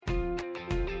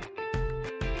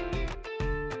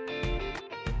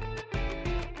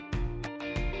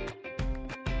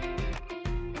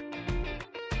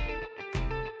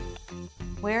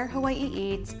Where Hawaii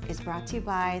Eats is brought to you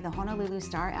by the Honolulu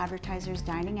Star Advertisers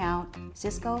Dining Out,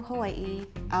 Cisco Hawaii,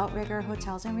 Outrigger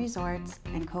Hotels and Resorts,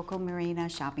 and Coco Marina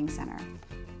Shopping Center.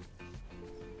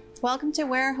 Welcome to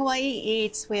Where Hawaii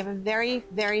Eats. We have a very,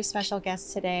 very special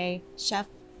guest today, Chef,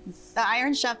 the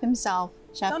Iron Chef himself,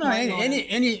 Chef. No,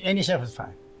 any chef is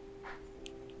fine.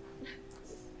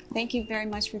 Thank you very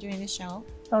much for doing the show.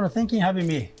 No, thank you for having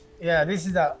me. Yeah, this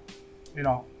is I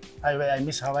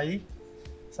miss Hawaii.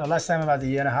 So last time about a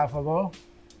year and a half ago,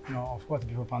 of course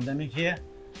before pandemic here,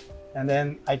 and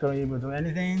then I couldn't even do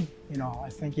anything. I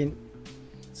was thinking,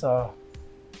 so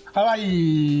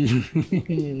Hawaii.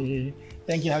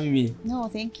 Thank you for having me. No,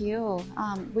 thank you.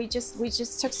 We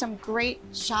just took some great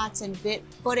shots and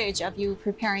footage of you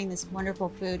preparing this wonderful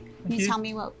food. Can you tell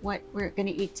me what we're going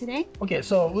to eat today? Okay,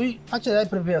 so I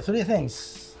prepare three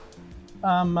things.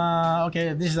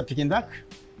 Okay, this is a Peking duck,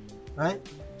 right?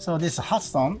 So this is hot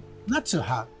stone. Not too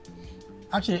hot.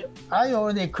 Actually, I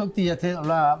already cooked the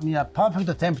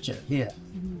perfect temperature here,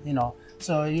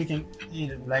 so you can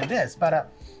eat it like this.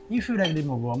 But if you like a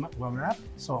little more warm it up,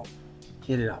 so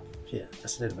heat it up here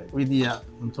just a little bit with the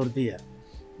tortilla,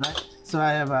 right? So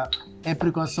I have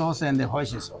apricot sauce and the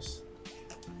hoisin sauce.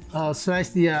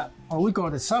 Slice the we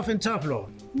call it surf and turf roll.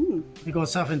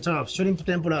 Because surf and turf shrimp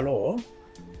tempura roll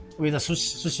with a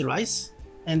sushi rice,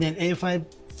 and then A5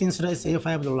 thin slice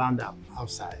A5 to round up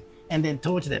outside. And then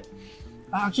torch them.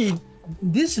 Actually,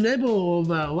 this level of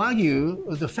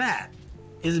Wagyu, the fat,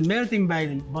 is melting by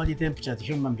the body temperature of the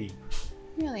human being.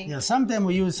 Really? Yeah, sometimes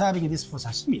we use serving this for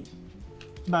sashimi.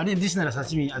 But this is not a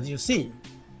sashimi, as you see.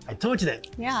 I torched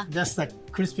it. Yeah. Just like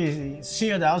crispy,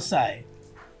 seared outside.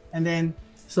 And then,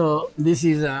 so this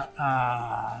is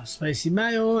a spicy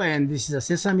mayo, and this is a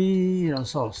sesame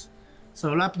sauce.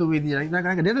 So wrapped with like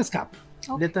a lettuce cup.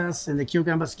 Okay. Lettuce and the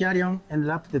cucumber scallion, and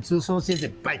wrap the two sauces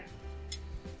and bite.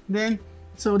 Then,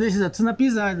 so this is a tuna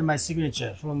pizza, my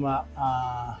signature from,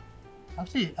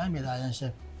 actually I made Iron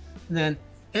Chef. Then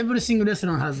every single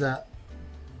restaurant has a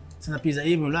tuna pizza,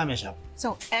 even ramen shop.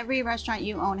 So every restaurant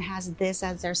you own has this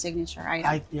as their signature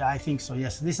item? I think so,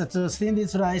 yes. This is two thin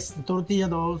rice, the tortilla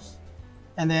doughs,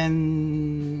 and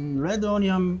then red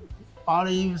onion,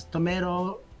 olives,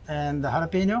 tomato, and the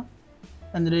jalapeno,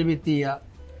 and a little bit the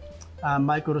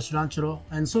micro cilantro,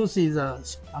 and sauce is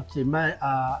actually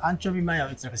anchovy mayo.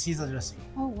 It's like a Caesar dressing.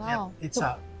 Oh wow! Yep. It's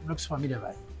looks familiar,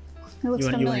 right? It looks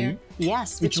familiar.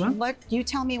 Yes. Which one? You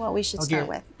tell me what we should start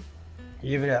with.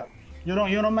 Give it up. You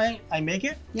don't mind? I make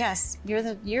it. Yes, you're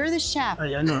the chef. Oh,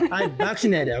 yeah, no, I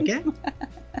vaccinated. Okay.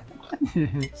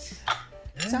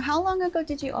 So how long ago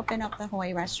did you open up the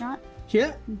Hawaii restaurant?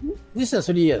 Here? This is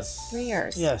 3 years. 3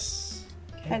 years. Yes.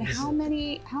 Okay, and how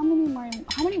many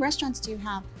restaurants do you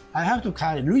have? I have to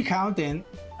recount, and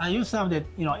I used to have that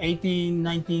 18,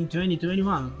 19, 20,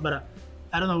 21, but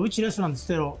I don't know which restaurant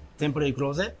still temporarily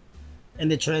closed it, and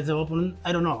they tried to open.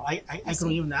 I don't know. I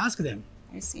couldn't even ask them.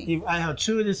 I see. If I have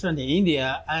 2 restaurants in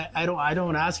India, I don't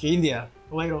want to ask India.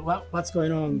 What's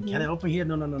going on? Can I open here?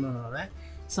 No, right?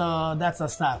 So that's the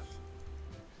stuff.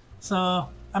 So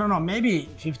I don't know, maybe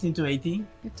 15 to 18.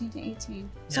 15 to 18.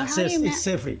 So how do you it's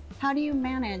safely. How do you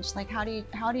manage? Like how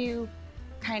do you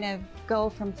kind of go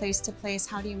from place to place?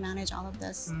 How do you manage all of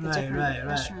this? Right.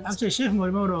 Actually, Chef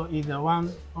Morimoto is the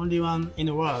only one in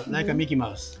the world, like a Mickey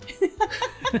Mouse.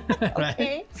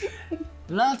 Okay.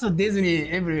 Lots of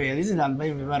Disney everywhere, Disneyland,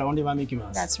 but only one Mickey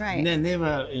Mouse. That's right. They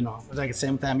never, like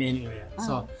same time anywhere.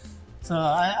 So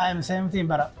I'm same thing,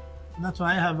 but that's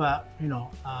why I have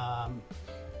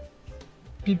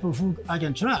people who I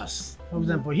can trust. For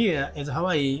example, here is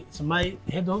Hawaii. So my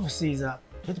head office is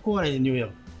headquarters in New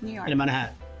York. In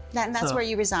Manhattan. That's where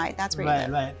you reside. That's where you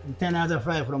live. Right. 10 hours of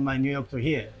flight from New York to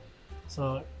here.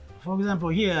 So, for example,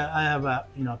 here I have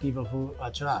people who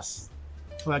I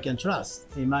can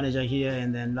trust. The manager here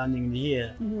and then running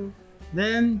here.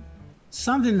 Then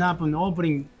something happened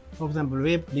opening. For example,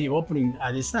 the opening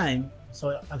at this time.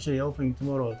 So actually opening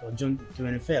tomorrow, June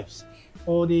 25th.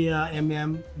 All the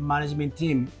management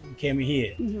team came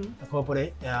here. The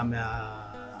corporate.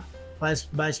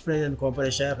 Vice President,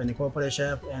 corporate chef,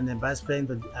 and then Vice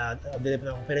President of Director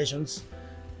of Operations,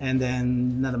 and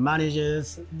then the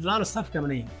managers, a lot of stuff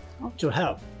coming in to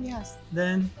help. Yes.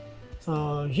 Then,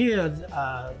 so here,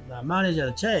 the manager,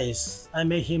 Chase, I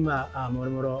met him at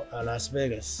Morimoto, Las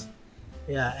Vegas.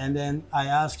 Yeah, and then I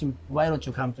asked him, why don't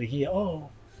you come to here?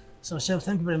 Oh, so chef,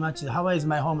 thank you very much. Hawaii is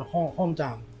my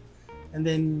hometown. And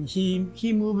then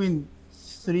he moved in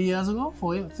 3 years ago,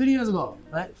 3 years ago,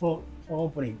 right, for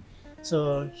opening.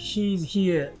 So he's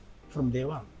here from day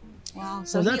one. Wow.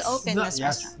 So he opened this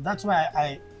restaurant. That's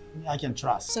why I can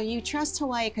trust. So you trust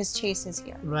Hawaii because Chase is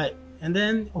here. Right. And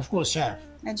then, of course, chef.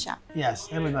 And chef. Yes,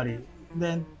 everybody.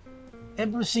 Then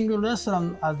every single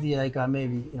restaurant has the like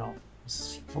maybe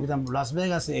for example, Las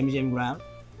Vegas, MGM Grand,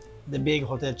 the big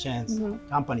hotel chains,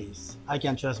 companies. I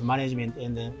can trust management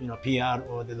and then PR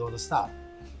or the staff,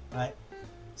 right?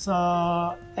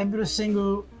 So every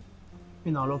single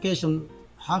location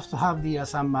has to have the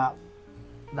some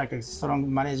like a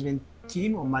strong management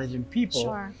team or management people.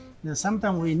 Sure. Then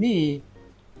sometimes we need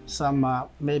some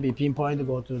maybe pinpoint to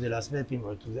go to the Las Vegas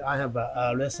pinpoint. I have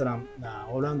a restaurant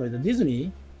Orlando at the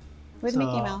Disney. With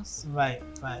Mickey Mouse. Right.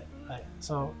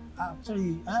 So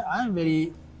actually, I'm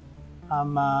very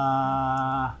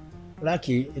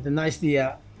lucky. It's a nice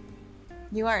day.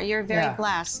 You're very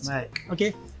blessed. Right.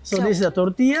 Okay. So this is a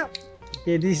tortilla.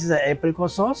 Okay. This is a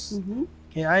apricot sauce.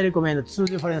 Okay. I recommend two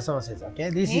different sauces. Okay.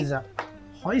 This is a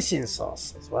hoisin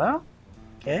sauce as well.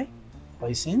 Okay.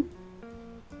 Hoisin.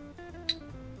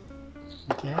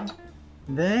 Okay.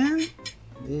 Then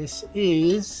this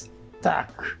is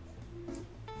duck.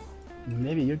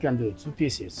 Maybe you can do 2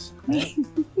 pieces. Right?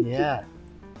 Yeah.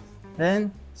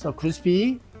 Then so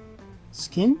crispy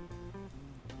skin.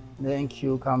 Then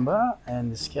cucumber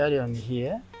and scallion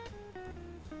here.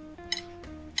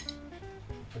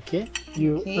 Okay.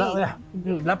 You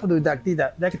wrap with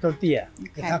like tortilla,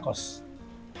 the tacos,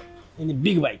 in a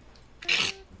big bite.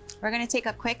 We're gonna take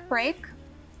a quick break,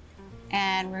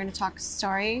 and we're gonna talk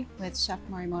story with Chef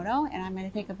Morimoto, and I'm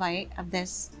gonna take a bite of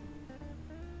this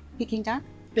Peking duck.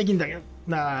 Peking duck,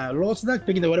 roast duck,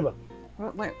 Peking duck, whatever.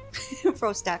 What?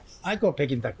 Roast duck. I call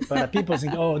Peking duck, but people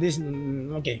think, oh, this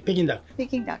okay, Peking duck.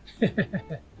 Peking duck.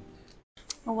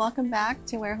 Well, welcome back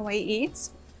to Where Hawaii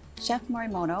Eats, Chef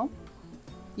Morimoto.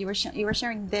 You were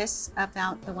sharing this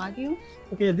about the Wagyu.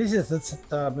 Okay, this is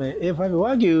A5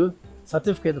 Wagyu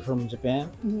certificate from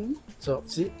Japan. So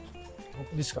see,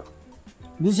 this one.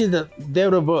 This is the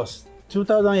date of birth,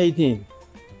 2018,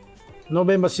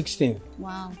 November 16th.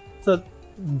 Wow. So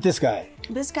this guy.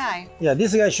 This guy. Yeah,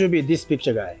 this guy should be this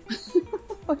picture guy.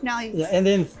 Now he's... Yeah, and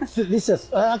then this is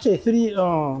actually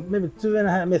maybe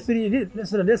 2.5, maybe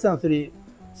less than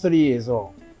 3 years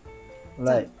old.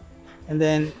 Right. And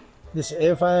then this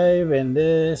A5 and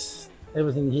this,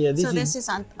 everything here. This is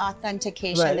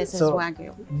authentication. Right, this is so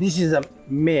Wagyu. This is a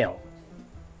male.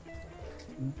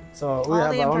 So we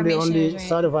have only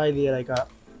certified like a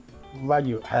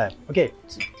Wagyu have. Okay.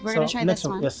 We're gonna try next this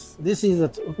one. Yes. This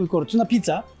is we call tuna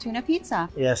pizza. Tuna pizza.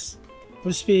 Yes.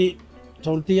 Crispy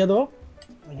tortilla dough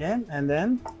again, and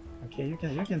then okay, you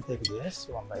can take this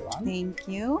one by one. Thank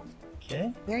you.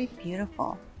 Okay. Very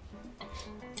beautiful.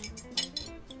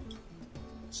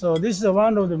 So this is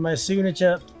one of my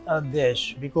signature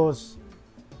dish because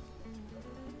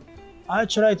I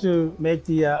try to make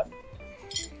the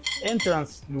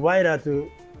entrance wider to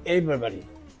everybody,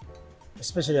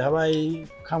 especially Hawaii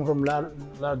come from a lot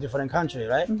of different countries,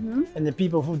 right? And the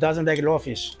people who doesn't like raw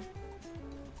fish,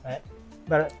 right?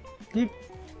 But a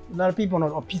lot of people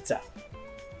know pizza,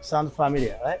 sound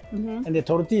familiar, right? And the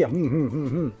tortilla,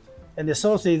 and the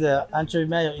sauce is anchovy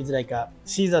mayo is like a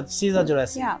Caesar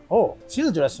dressing. Yeah. Oh,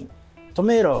 Caesar dressing,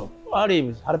 tomato,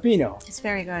 olives, jalapeno. It's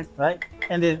very good. Right?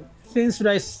 And the thin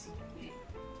slice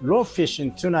raw fish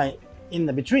and tuna in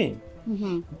the between.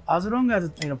 As long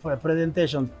as for a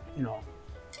presentation,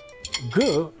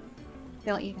 good,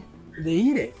 They'll eat it. they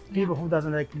eat it. People who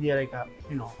doesn't like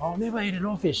oh, never eat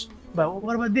raw fish. But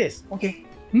what about this? Okay.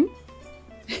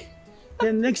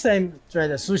 Then next time try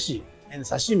the sushi and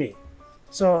sashimi.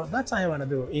 So that's how I want to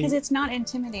do. Because it's not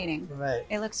intimidating. Right.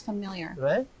 It looks familiar.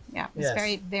 Right. Yeah, it's Yes.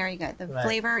 very, very good. The Right.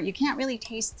 flavor, you can't really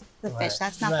taste the fish.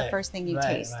 That's not the first thing you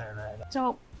taste. Right.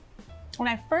 So when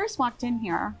I first walked in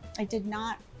here, I did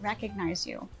not recognize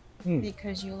you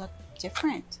because you look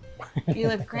different. You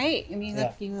look great. I mean,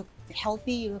 you look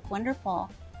healthy. You look wonderful.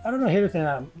 I don't know healthy.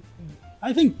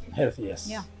 I think healthy, yes.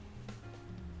 Yeah.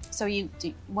 So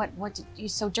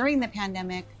so during the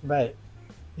pandemic, Right.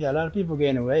 Yeah, a lot of people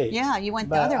gain weight. yeah, you went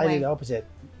the But other I way. did the opposite,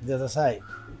 the other side.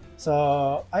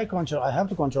 So I have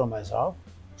to control myself.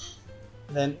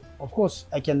 Then of course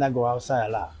I cannot go outside a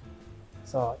lot.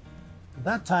 So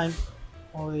that time,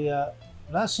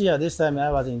 last year, this time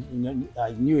I was in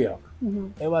New York.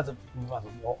 It was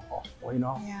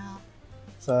Yeah.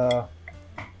 So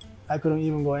I couldn't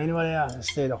even go anywhere else,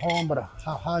 stay at home. But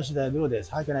how should I do this?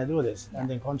 How can I do this? And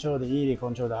then control the eating,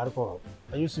 control the alcohol.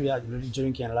 I used to be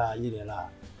drinking a lot, eating a lot.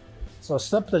 So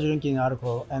stop the drinking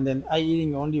alcohol, and then I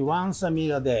eating only once a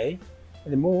meal a day,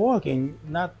 and more walking,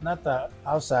 not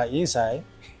outside, inside.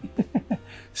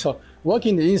 So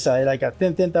walking the inside like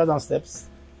 10,000 steps.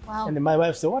 Wow. And then my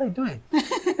wife said, "What are you doing?"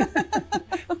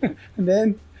 And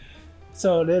then,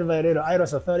 so little by little, I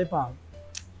lost 30 pounds.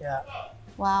 Yeah.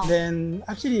 Wow. Then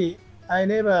actually, I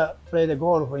never played the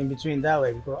golf in between that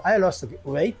way because I lost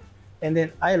weight and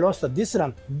then I lost the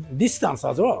distance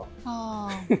as well.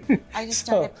 Oh, I just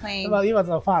started playing. But it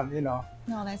was fun, you know.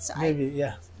 No, that's Maybe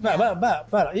yeah.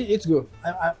 But it's good.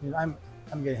 I'm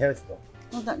getting healthy though.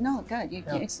 Well, no, good.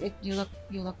 You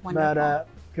look wonderful.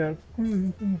 But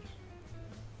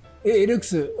it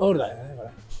looks older.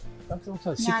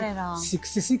 Not at all.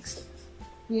 66.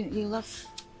 You look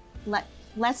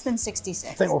less than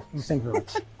 66. Thank you very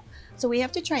much. So we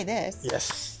have to try this.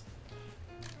 Yes.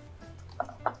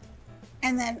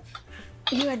 And then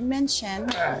you had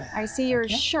mentioned, I see your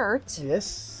shirt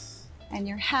Yes. and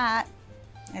your hat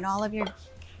and all of your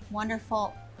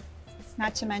wonderful,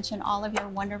 not to mention all of your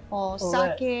wonderful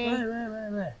sake.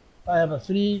 Right. I have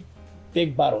 3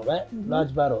 big bottle, right?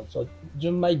 Large bottle. So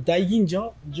Junmai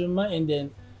Daiginjo, Junmai, and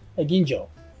then Ginjo.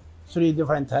 3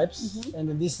 different types. And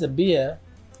then this is a beer.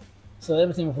 So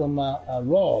everything from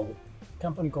Rogue,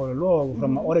 company called Rogue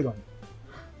from Oregon.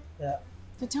 Yeah.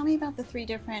 So tell me about the 3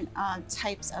 different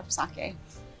types of sake.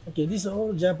 Okay, this is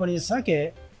all Japanese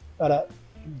sake, but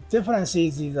difference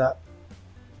is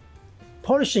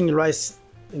polishing rice,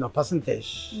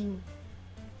 percentage.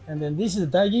 And then this is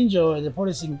Daiginjo, the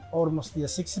polishing almost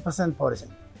 60%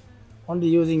 polishing, only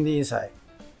using the inside.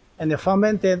 And they're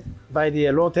fermented by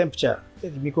the low temperature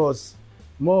because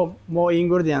more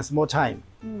ingredients, more time.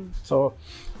 So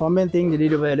fermenting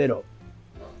little by little.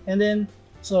 And then,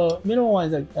 so middle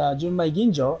one is Junmai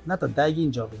Ginjo, not a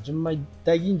Daiginjo, but Junmai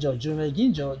Daiginjo, Junmai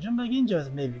Ginjo. Junmai Ginjo is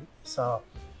maybe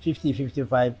 50,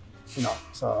 55,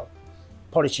 so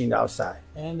polishing the outside.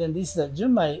 And then this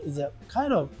Junmai is a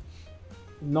kind of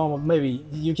normal, maybe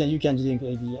you can drink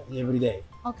every day.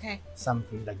 Okay.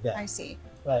 Something like that. I see.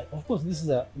 Right. Of course, this is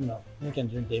you can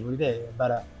drink every day,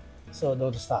 but so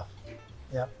those stuff.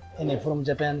 Yeah. And then from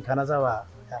Japan, Kanazawa.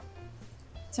 Yeah.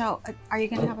 So are you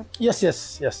gonna have a? Yes.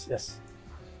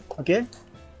 Okay.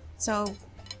 So.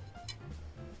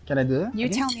 Can I do that? You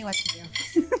tell me what to do.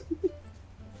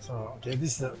 So okay,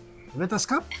 this is the lettuce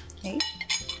cup. Okay.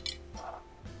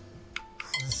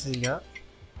 Let's see here.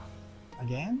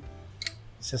 Again,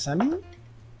 sesame,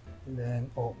 and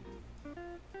then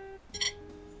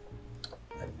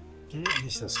Okay,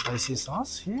 this is a spicy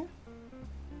sauce here.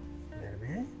 There we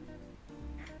go.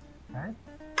 Right.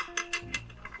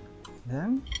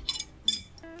 Then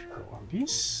 1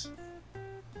 piece.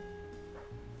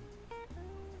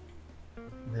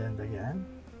 Then again.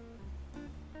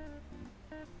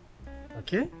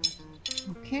 Okay.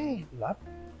 Okay.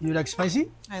 You like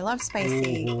spicy? I love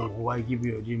spicy. Oh, I give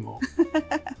you a little more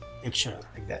extra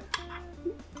like that.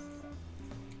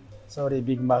 Sorry,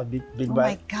 big bite. Oh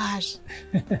my gosh.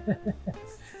 I'm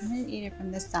gonna eat it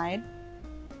from this side.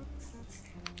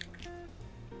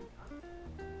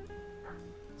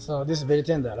 So this is very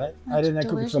tender, right? That's I didn't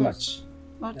cook it so delicious.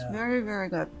 much. That's very, very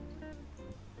good.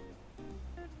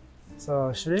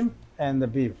 So shrimp and the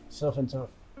beef, surf and turf.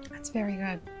 That's very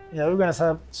good. Yeah, we're gonna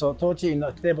serve torch in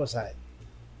the table side.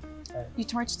 You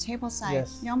torched table side.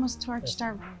 Yes. You almost torched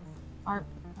our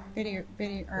video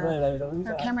Right.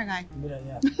 our camera guy.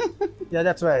 Yeah. Yeah,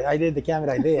 that's right. I did the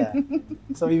camera there.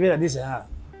 So we made this, huh?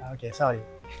 Okay, sorry.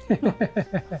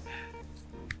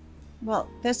 Well,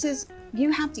 this is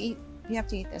you have to eat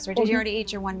this, or did you already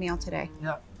eat your 1 meal today?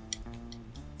 Yeah.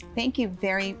 Thank you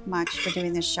very much for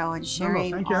doing this show and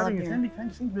sharing thank you all of your.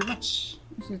 Thank you very much.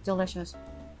 This is delicious.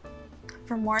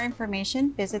 For more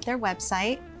information, visit their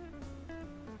website.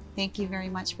 Thank you very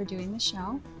much for doing the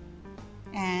show.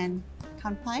 And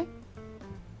kanpai.